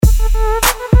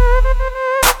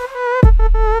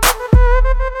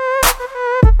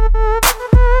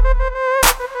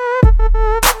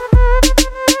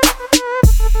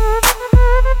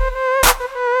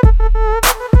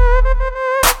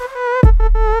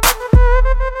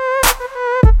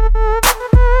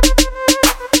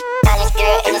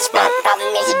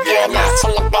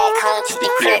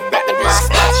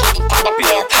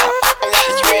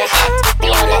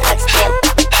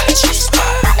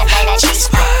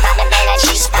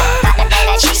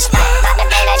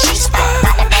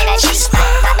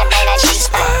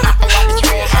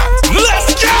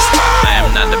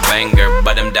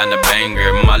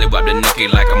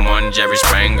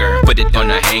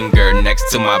hanger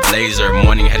next to my blazer.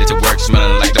 Morning headed to work,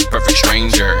 smelling like the perfect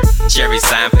stranger. Jerry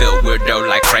Seinfeld, weirdo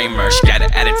like Kramer. She got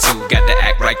an attitude, got to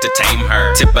act right to tame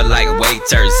her. Tip her like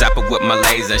waiter, zap her with my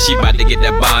laser. She bout to get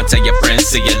that bond, tell your friends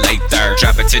see you later.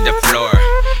 Drop it to the floor,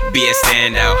 be a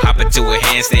standout. Hop into a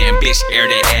handstand, bitch, air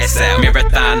that ass out.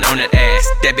 Marathon on that ass,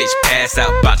 that bitch pass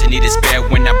out. Bout to need a spare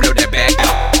when I blow that back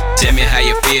out. Tell me how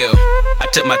you feel. I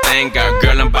took my thing out,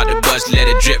 girl, I'm about to bust. Let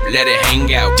it drip, let it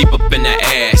hang out. Deep up in the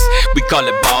ass, we call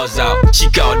it balls out. She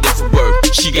called it for work,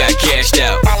 she got cashed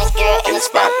out. Finest girl in the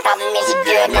spot, problem is a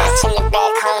girl now. Send it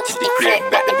back home to the crib,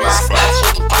 back the boss now.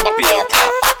 She got the bill pop,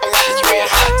 the life is real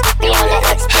hot. Be on that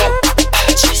next step,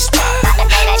 the G-spot. Rock the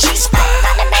man that G-spot,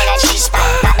 rock the man that G-spot,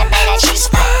 rock the man that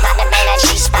G-spot, rock the man that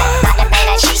G-spot, rock the man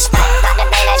that G-spot, rock the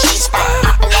man that G-spot.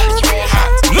 The life is real hot.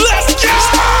 Let's go!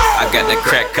 I got that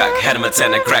crack cock, had a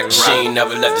Montana crack. She ain't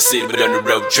never left the city, but on the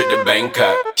road trip to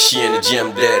Bangkok. She in the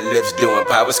gym, deadlifts, doing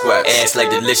power squats. Ass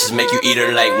like delicious, make you eat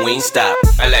her like Wingstop.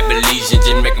 I like Belizean,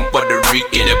 Jamaican, Puerto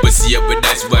Rican. That pussy up, but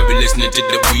that's why we listening to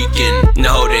The Weeknd.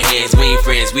 No holding hands, we ain't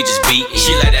friends, we just beatin'.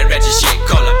 She like that ratchet shit,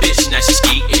 call her bitch, now she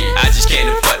skeetin'. I just came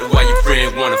to fuck while your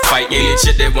friend wanna fight me.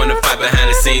 Shit they wanna fight behind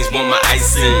the scenes, want my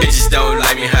icing. Bitches don't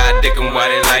like me, how I dick 'em, why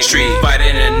they like Street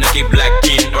fighting and nucky black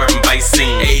king or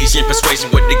bison. Asian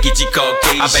persuasion with the Geechee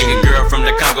Caucasian. I bang a girl from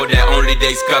the Congo that only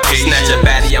dates Caucasian. Snatch a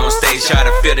baddie on stage, try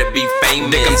to feel to be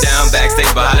famous. Dick 'em down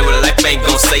backstage, but Hollywoodllife ain't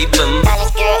gon' save them.